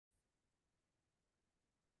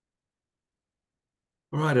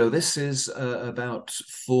Righto, this is about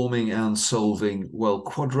forming and solving, well,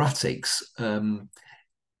 quadratics.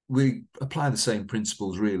 We apply the same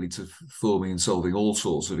principles really to forming and solving all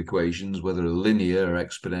sorts of equations, whether linear,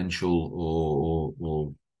 exponential,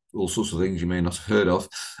 or all sorts of things you may not have heard of.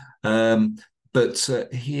 But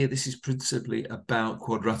here, this is principally about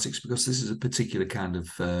quadratics because this is a particular kind of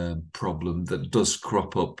problem that does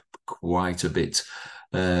crop up quite a bit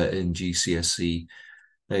in GCSE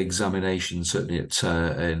examination, certainly at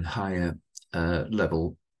in higher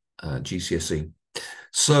level GCSE.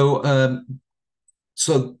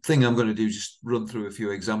 So thing I'm going to do is just run through a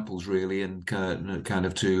few examples really and kind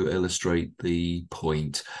of to illustrate the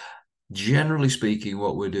point. Generally speaking,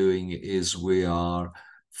 what we're doing is we are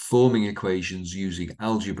forming equations using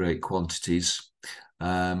algebraic quantities,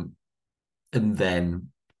 and then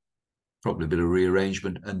probably a bit of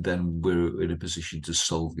rearrangement, and then we're in a position to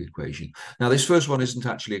solve the equation. Now, this first one isn't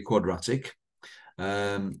actually a quadratic.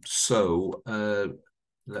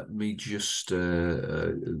 Let me just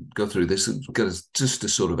go through this just to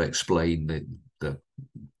sort of explain the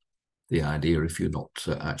idea if you're not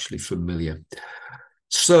actually familiar.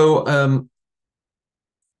 So,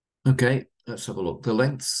 okay, let's have a look. The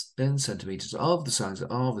lengths in centimeters of the sides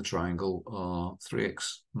of the triangle are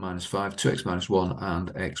 3x minus 5, 2x minus 1,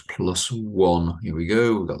 and x plus 1. Here we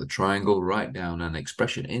go. We've got the triangle. Write down an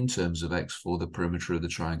expression in terms of x for the perimeter of the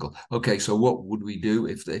triangle. Okay, so what would we do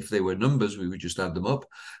if they were numbers? We would just add them up.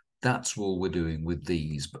 That's what we're doing with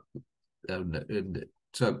these. So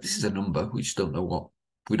this is a number. We just don't know what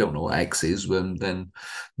x is. Then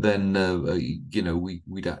you know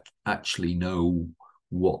we'd actually know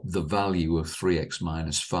what the value of 3x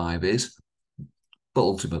minus 5 is, but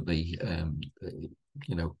ultimately,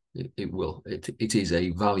 you know, it is a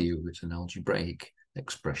value. It's an algebraic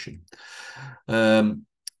expression. So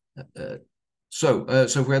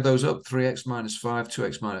if we add those up, 3x minus 5,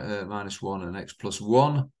 2x minus 1, and x plus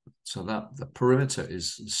 1, so that the perimeter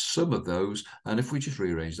is the sum of those. And if we just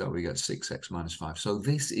rearrange that, we get 6x minus 5. So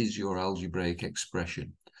this is your algebraic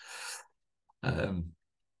expression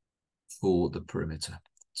for the perimeter.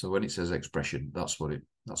 So when it says expression, that's what it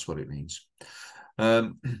means.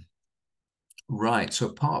 Right, so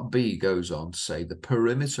part B goes on to say the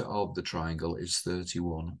perimeter of the triangle is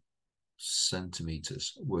 31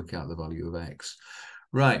 centimeters. Work out the value of x.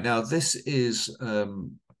 Right, now this is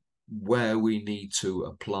where we need to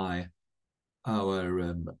apply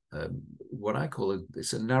our what I call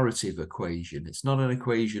it's a narrative equation. It's not an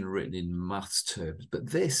equation written in maths terms, but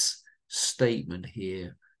this statement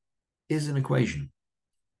here is an equation.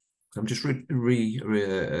 I'm just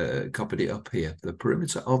copied it up here. The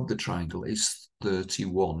perimeter of the triangle is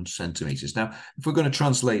 31 centimeters. Now, if we're going to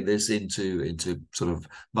translate this into sort of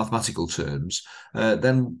mathematical terms,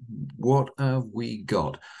 then what have we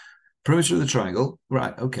got? Perimeter of the triangle,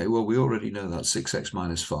 right? Okay, well, we already know that 6x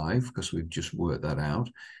minus 5 because we've just worked that out.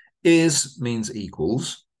 Means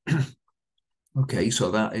equals. Okay,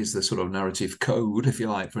 so that is the sort of narrative code, if you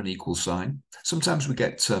like, for an equal sign. Sometimes we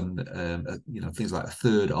get, you know, things like a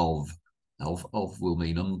third of will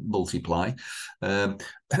mean multiply. We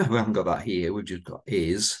haven't got that here. We've just got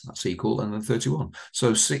that's equal, and then 31.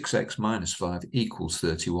 So 6x minus 5 equals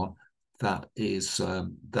 31. That is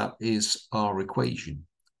our equation.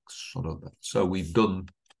 Sort of. So we've done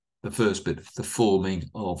the first bit, the forming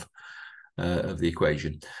of the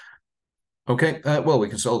equation. Okay, well, we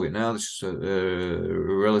can solve it now. This is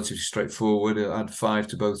relatively straightforward. Add 5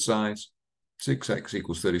 to both sides. 6x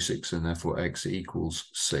equals 36, and therefore x equals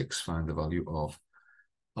 6. Find the value of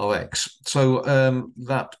x. So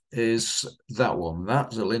that is that one.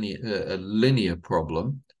 That's a linear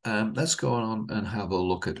problem. Let's go on and have a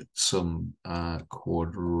look at some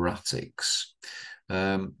quadratics.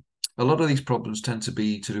 A lot of these problems tend to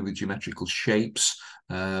be to do with geometrical shapes,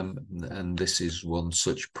 and this is one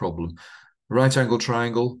such problem. Right angle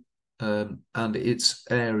triangle, and its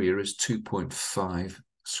area is 2.5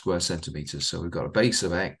 square centimeters. So we've got a base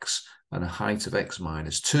of x and a height of x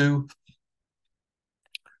minus 2.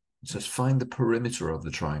 It says find the perimeter of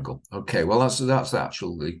the triangle. Okay, well that's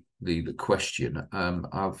actually the question.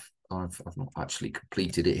 I've not actually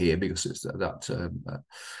completed it here because it's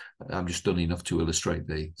I'm just done enough to illustrate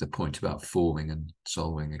the point about forming and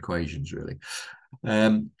solving equations really.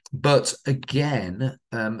 But again,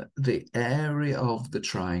 the area of the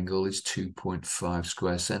triangle is 2.5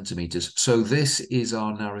 square centimeters. So this is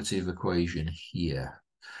our narrative equation here.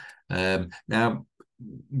 Now,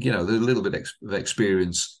 you know, there's a little bit of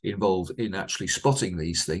experience involved in actually spotting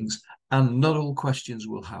these things, and not all questions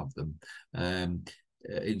will have them.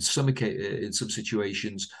 in some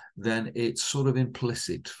situations, then it's sort of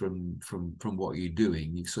implicit from what you're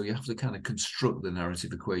doing. So you have to kind of construct the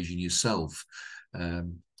narrative equation yourself.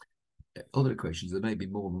 Other equations, there may be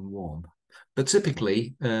more than one. But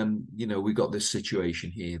typically, we've got this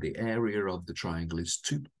situation here. The area of the triangle is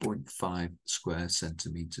 2.5 square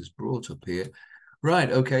centimeters brought up here.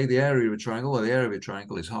 Right, okay, the area of a triangle, well, the area of a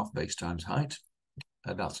triangle is half base times height.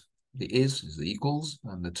 And that's the is the equals,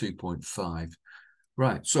 and the 2.5.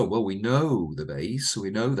 Right, so, well, we know the base, so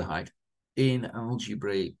we know the height in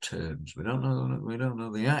algebraic terms. We don't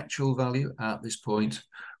know the actual value at this point,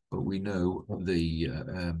 but we know the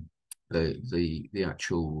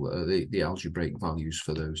actual the algebraic values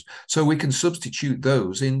for those. So we can substitute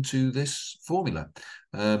those into this formula.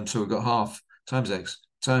 So we've got half times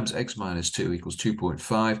x minus 2 equals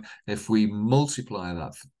 2.5. If we multiply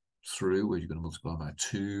that through, we're going to multiply by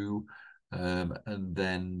 2, and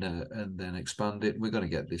then expand it, we're going to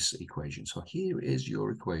get this equation. So here is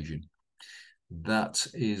your equation. That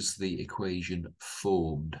is the equation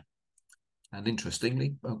formed. And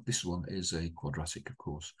interestingly, this one is a quadratic, of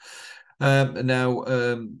course. Now,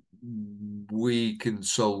 we can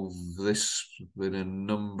solve this in a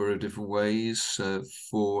number of different ways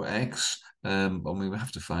for x. And we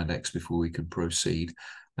have to find x before we can proceed.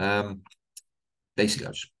 Basically,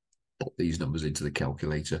 I just put these numbers into the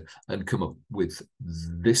calculator and come up with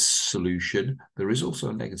this solution. There is also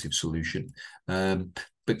a negative solution,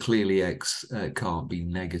 but clearly x can't be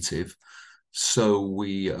negative. So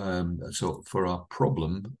so for our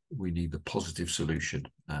problem, we need the positive solution,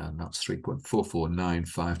 and that's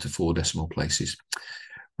 3.4495 to 4 decimal places.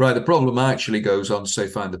 Right, the problem actually goes on to say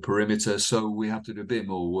find the perimeter, so we have to do a bit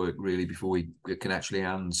more work really before we can actually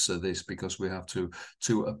answer this, because we have to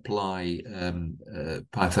apply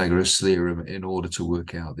Pythagoras' theorem in order to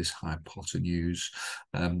work out this hypotenuse.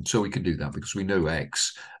 So we can do that because we know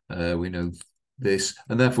x, we know this,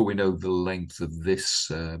 and therefore we know the length of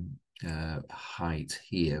this height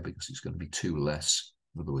here, because it's going to be 2 less,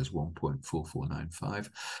 in other words 1.4495.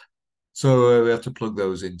 So we have to plug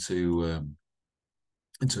those into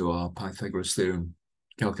our Pythagoras theorem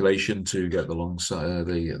calculation to get the long side,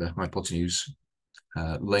 the hypotenuse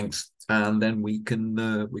length, and then we can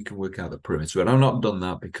work out the perimeter. But I've not done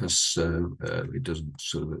that because it doesn't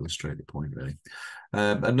sort of illustrate the point really.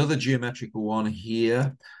 Another geometrical one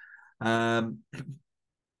here.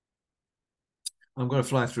 I'm going to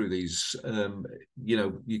fly through these.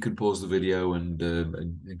 You can pause the video and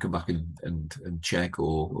come back and check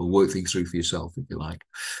or work things through for yourself if you like.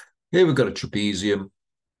 Here we've got a trapezium.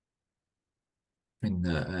 In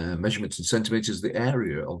measurements in centimeters, the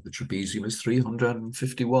area of the trapezium is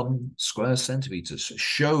 351 square centimeters.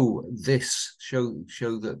 Show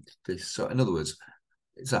that this. So in other words,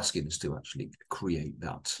 it's asking us to actually create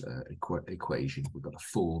that equation. We've got to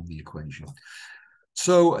form the equation.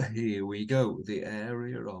 So here we go. The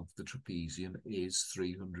area of the trapezium is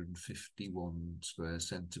 351 square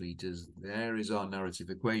centimeters. There is our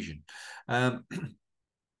narrative equation.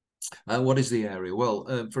 What is the area? Well,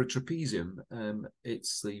 for a trapezium,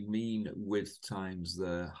 it's the mean width times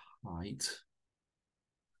the height.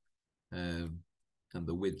 And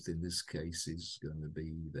the width in this case is going to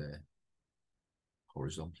be the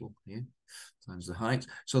horizontal here times the height.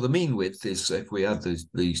 So the mean width is, if we add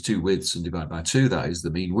these two widths and divide by 2, that is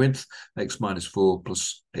the mean width. X minus 4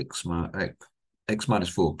 plus x minus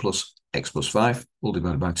 4 plus x plus 5, all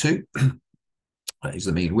divided by 2. That is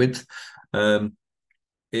the mean width.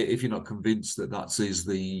 If you're not convinced that that is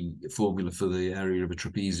the formula for the area of a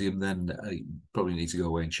trapezium, then you probably need to go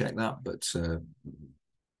away and check that. But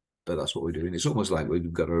that's what we're doing. It's almost like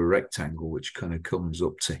we've got a rectangle which kind of comes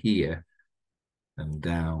up to here and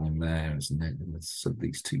down there. So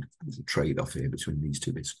these two, there's a trade-off here between these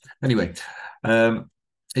two bits. Anyway,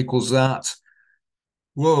 equals that.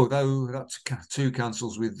 Whoa, that's 2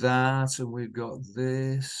 cancels with that, and we've got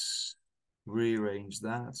this. Rearrange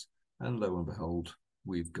that, and lo and behold,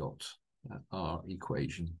 we've got our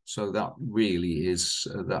equation. So that really is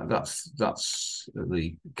that's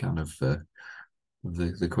the kind of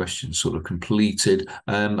the question sort of completed.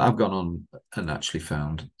 I've gone on and actually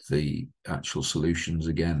found the actual solutions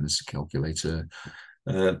again. This calculator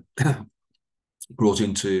brought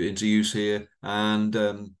into use here, and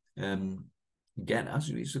again, as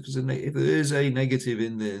if there is a negative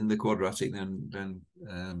in the quadratic, then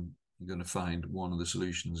you're going to find one of the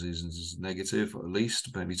solutions is negative, or at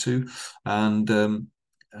least maybe 2, and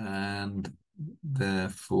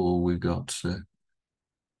therefore we've got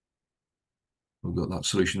that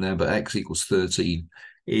solution there. But x equals 13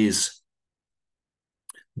 is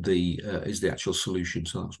the actual solution,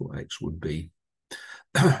 so that's what x would be.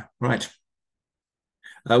 Right.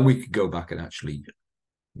 We could go back and actually,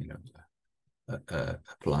 you know,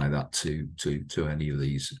 apply that to any of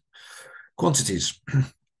these quantities.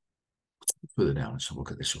 Further down, let's have a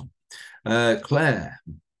look at this one. Claire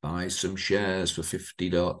buys some shares for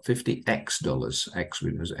 $50 dollars. X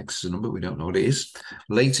is a number, we don't know what it is.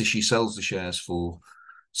 Later, she sells the shares for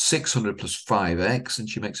 600 plus 5x, and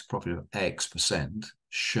she makes a profit of X%.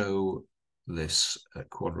 Show this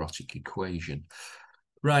quadratic equation.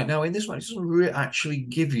 Right, now in this one, it doesn't actually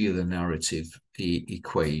give you the narrative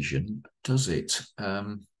equation, does it?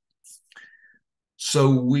 So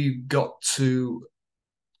we've got to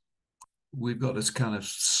kind of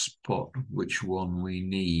spot which one we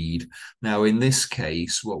need. Now, in this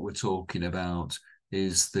case, what we're talking about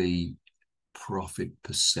is the profit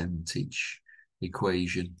percentage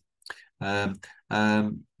equation.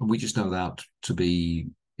 We just know that to be,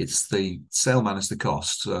 it's the sale minus the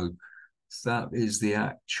cost. So that is the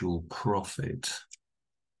actual profit.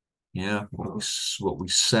 Yeah, what we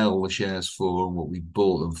sell the shares for and what we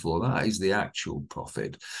bought them for, that is the actual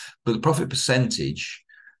profit. But the profit percentage,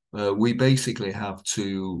 we basically have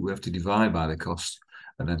to divide by the cost,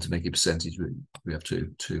 and then to make a percentage, we have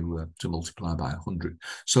to multiply by 100.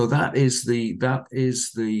 So that is the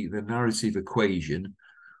narrative equation,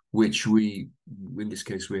 which in this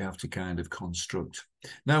case we have to kind of construct.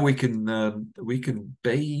 Now we can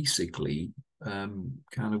basically kind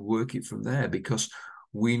of work it from there, because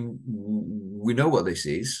we know what this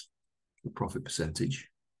is, the profit percentage.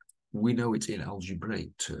 We know it's in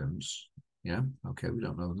algebraic terms. Yeah, okay, we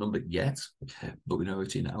don't know the number yet, but we know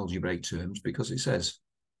it in algebraic terms because it says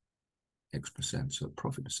X%, so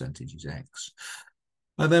profit percentage is X.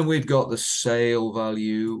 And then we've got the sale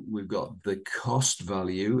value, we've got the cost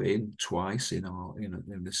value in twice in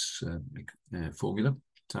this formula,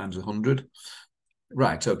 times 100.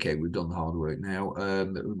 Right, okay, we've done the hard work now.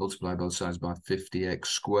 We multiply both sides by 50x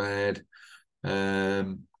squared.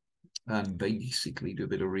 And basically do a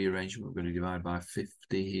bit of rearrangement. We're going to divide by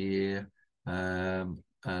 50 here. And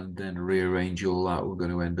then rearrange all that. We're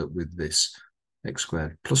going to end up with this x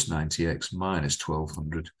squared plus 90x minus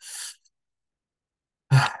 1200.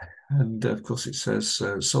 And of course it says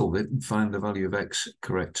solve it and find the value of x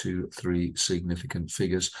correct to 3 significant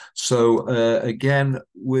figures. So again,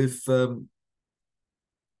 we've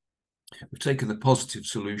taken the positive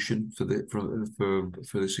solution for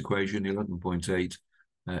this equation, 11.8.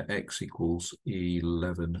 X equals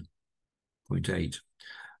 11.8.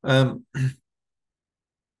 And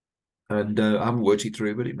I haven't worked it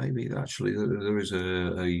through, but it may be that actually there is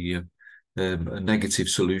a negative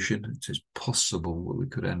solution. It is possible that we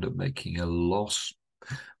could end up making a loss.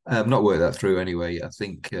 I've not worked that through anyway. I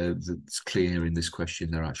think it's clear in this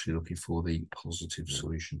question they're actually looking for the positive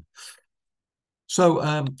solution. So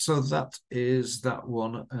that is that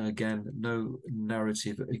one. Again, no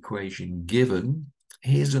narrative equation given.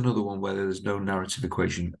 Here's another one where there's no narrative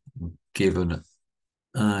equation given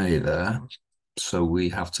either. So we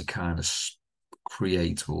have to kind of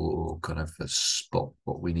create or kind of spot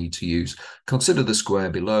what we need to use. Consider the square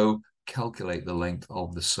below, calculate the length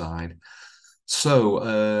of the side. So,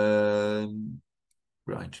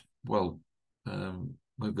 right, well,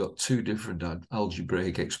 we've got 2 different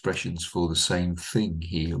algebraic expressions for the same thing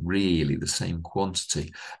here, really the same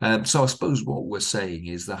quantity. So I suppose what we're saying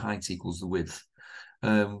is the height equals the width.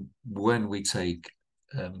 When we take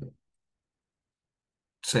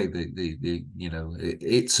say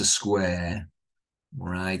it's a square,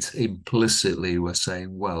 right? Implicitly we're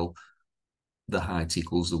saying, well, the height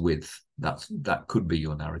equals the width. That could be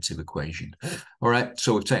your narrative equation. All right,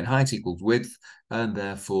 so we've taken height equals width, and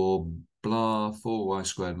therefore blah 4y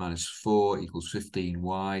squared minus 4 equals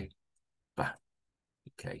 15y.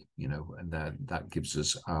 Okay, and that gives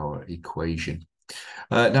us our equation.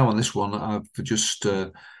 Now on this one, I've just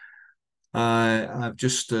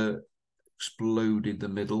exploded the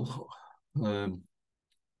middle.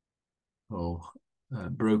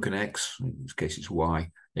 Broken x, in this case it's y,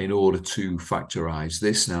 in order to factorize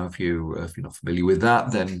this. Now, if you're not familiar with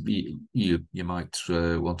that, then you might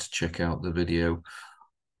want to check out the video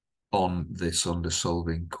on this under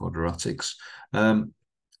solving quadratics.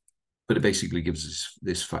 But it basically gives us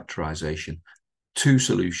this factorization. 2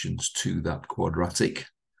 solutions to that quadratic,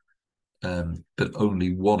 but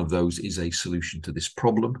only one of those is a solution to this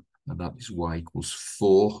problem, and that is y equals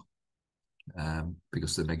 4.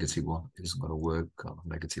 Because the negative one isn't going to work, can't have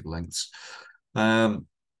negative lengths. So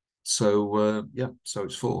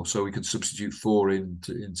it's 4. So we can substitute 4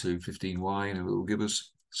 into 15y, and it will give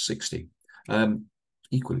us 60.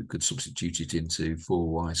 Equally, we could substitute it into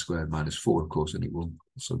 4y squared minus 4, of course, and it will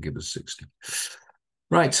also give us 60.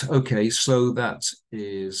 Right, okay, so that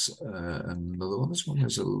is another one. This one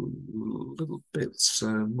has a little bit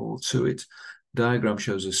more to it. Diagram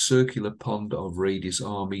shows a circular pond of radius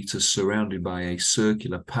r meters surrounded by a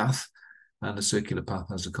circular path, and the circular path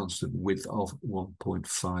has a constant width of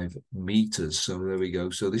 1.5 meters. So there we go.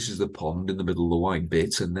 So this is the pond in the middle, the white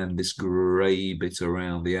bit, and then this grey bit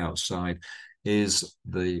around the outside is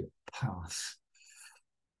the path.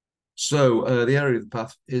 So the area of the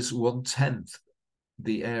path is 1/10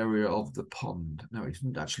 the area of the pond. Now, he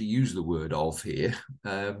didn't actually use the word of here,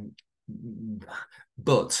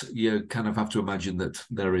 but you kind of have to imagine that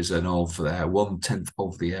there is an of there, 1/10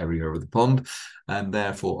 of the area of the pond, and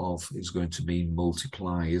therefore of is going to mean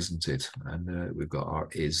multiply, isn't it? And we've got our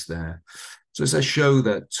is there. So it says show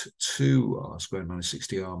that 2r squared minus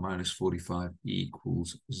 60r minus 45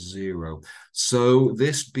 equals 0. So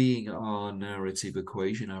this being our narrative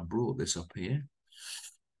equation, I brought this up here.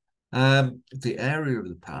 The area of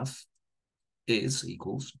the path is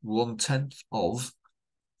equals 1/10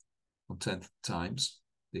 times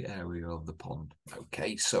the area of the pond.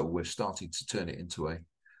 Okay, so we're starting to turn it into a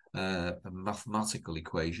mathematical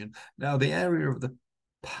equation. Now, the area of the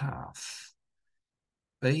path,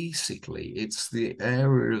 basically, it's the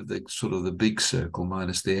area of the sort of the big circle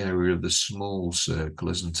minus the area of the small circle,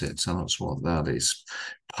 isn't it? So that's what that is.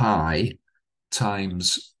 Pi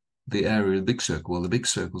times the area of the big circle. Well, the big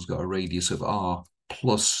circle's got a radius of r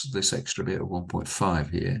plus this extra bit of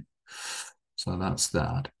 1.5 here. So that's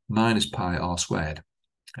that. Minus pi r squared,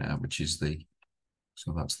 which is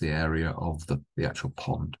so that's the area of the actual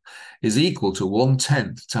pond, is equal to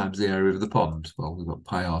 1/10 times the area of the pond. Well, we've got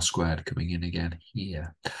pi r squared coming in again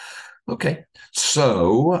here. Okay,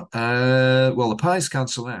 so, well, the pi's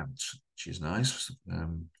cancel out, which is nice.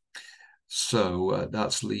 So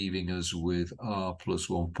that's leaving us with r plus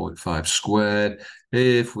 1.5 squared.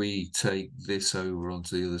 If we take this over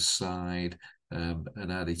onto the other side and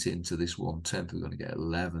add it into this 1/10, we're going to get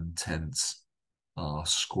 11/10 r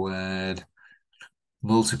squared.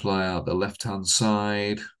 Multiply out the left-hand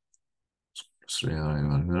side.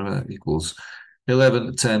 3r equals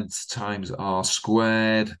 11/10 times r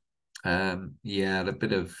squared. Yeah, a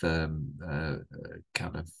bit of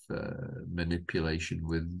kind of manipulation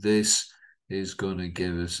with this is going to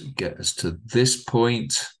get us to this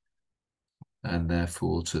point, and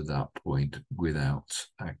therefore to that point without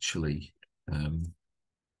actually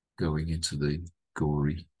going into the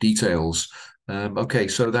gory details. Okay,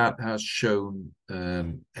 so that has shown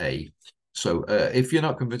A. So if you're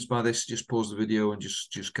not convinced by this, just pause the video and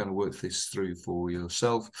just kind of work this through for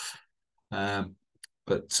yourself.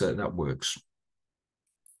 But that works.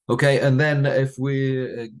 Okay, and then if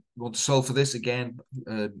we want to solve for this again,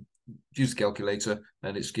 use the calculator,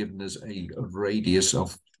 and it's given us a radius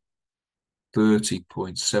of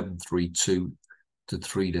 30.732 to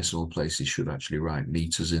 3 decimal places. Should actually write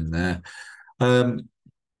meters in there. Okay,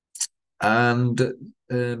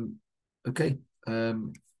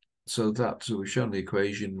 so we've shown the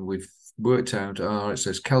equation. We've worked out R. It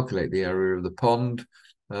says calculate the area of the pond,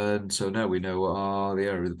 and so now we know R, the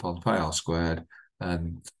area of the pond, pi r squared,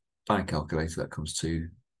 and by calculator that comes to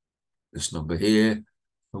this number here,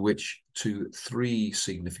 which to 3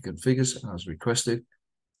 significant figures as requested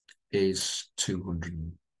is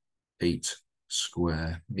 208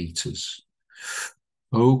 square meters.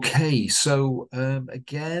 Okay, so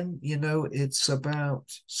again, you know, it's about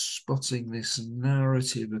spotting this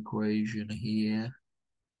narrative equation here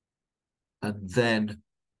and then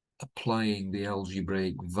applying the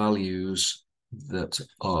algebraic values that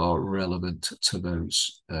are relevant to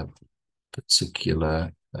those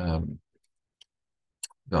particular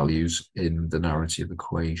values in the narrative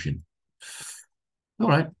equation. All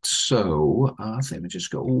right, so I think we just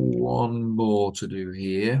got one more to do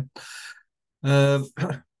here. So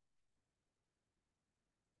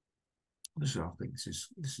I think this is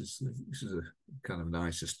a kind of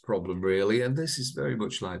nicest problem, really, and this is very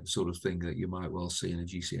much like the sort of thing that you might well see in a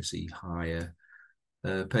GCSE higher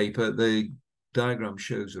paper. The diagram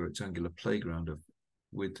shows a rectangular playground of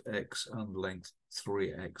width x and length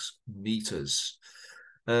 3x meters.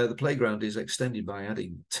 The playground is extended by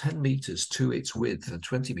adding 10 meters to its width and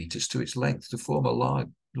 20 meters to its length to form a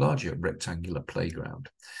larger rectangular playground.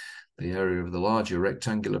 The area of the larger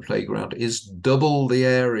rectangular playground is double the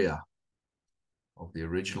area of the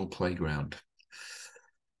original playground.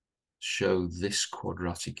 Show this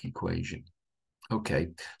quadratic equation.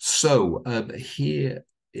 Okay, so here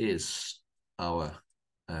is our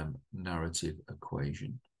narrative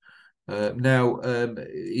equation. Now,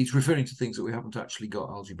 it's referring to things that we haven't actually got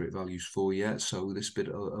algebraic values for yet. So this bit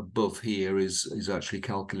above here is actually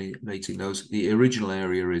calculating those. The original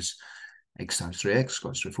area is x times 3x,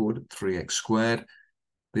 quite straightforward, 3x squared.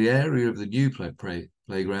 The area of the new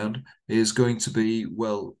playground is going to be,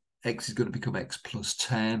 well, x is going to become x plus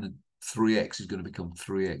 10, and 3x is going to become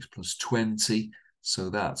 3x plus 20. So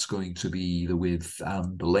that's going to be the width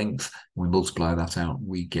and the length. We multiply that out,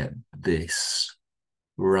 we get this.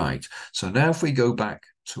 Right. So now if we go back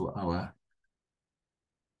to our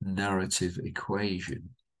narrative equation,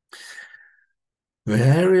 the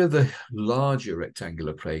area of the larger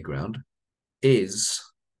rectangular playground is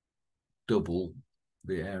double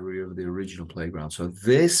the area of the original playground. So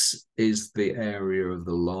this is the area of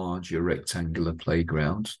the larger rectangular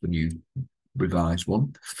playground, the new revised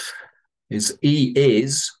one. E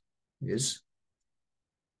is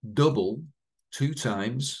double 2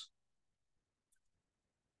 times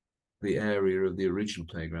the area of the original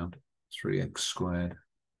playground, 3x squared.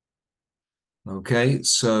 Okay,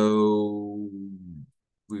 so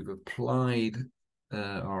we've applied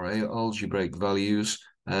our algebraic values,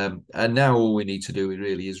 and now all we need to do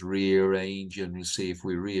really is rearrange and see if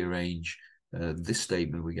we rearrange this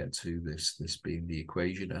statement, we get to this being the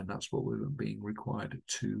equation, and that's what we're being required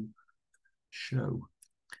to show.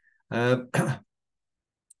 Okay,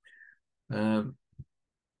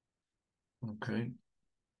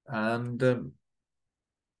 and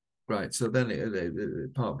right, so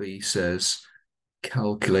then part B says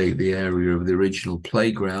calculate the area of the original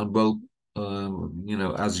playground. Well, you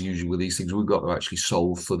know, as usual with these things, we've got to actually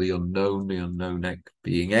solve for the unknown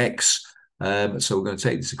being x. So we're going to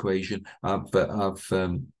take this equation. I've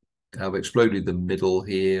exploded the middle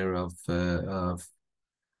here. I've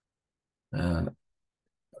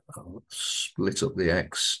split up the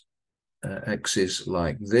x's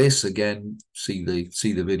like this. Again, see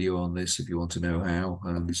the video on this if you want to know how.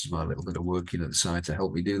 This is my little bit of working at the side to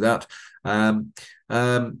help me do that.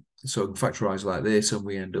 So factorize like this, and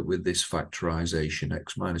we end up with this factorization: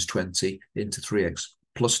 x minus 20 into 3x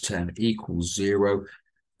plus 10 equals 0.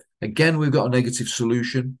 Again, we've got a negative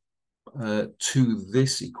solution to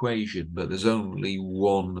this equation, but there's only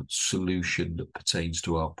one solution that pertains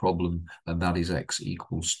to our problem, and that is x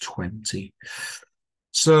equals 20.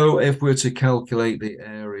 So if we're to calculate the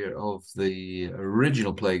area of the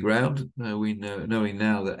original playground, knowing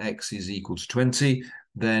now that x is equal to 20,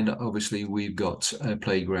 then obviously we've got a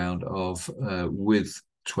playground of width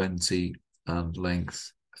 20 and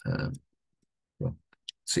length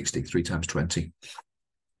 60, 3 times 20.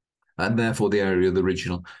 And therefore the area of the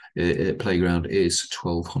original playground is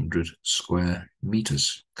 1,200 square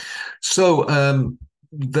meters. So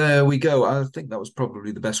there we go. I think that was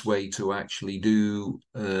probably the best way to actually do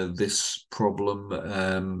this problem,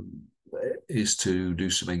 is to do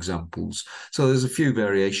some examples. So there's a few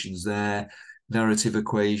variations there. Narrative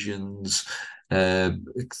equations,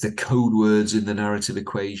 the code words in the narrative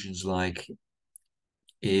equations like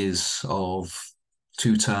is of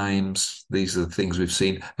 2 times. These are the things we've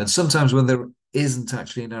seen. And sometimes when there isn't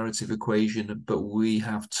actually a narrative equation, but we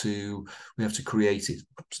have to create it.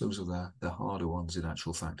 Those are the harder ones in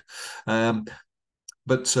actual fact.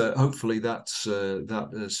 But hopefully that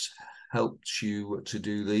has helped you to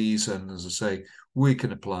do these. And as I say, we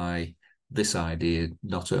can apply this idea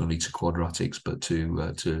not only to quadratics but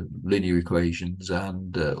to linear equations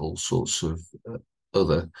and all sorts of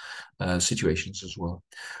other situations as well.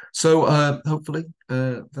 So hopefully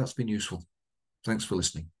that's been useful. Thanks for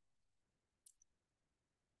listening.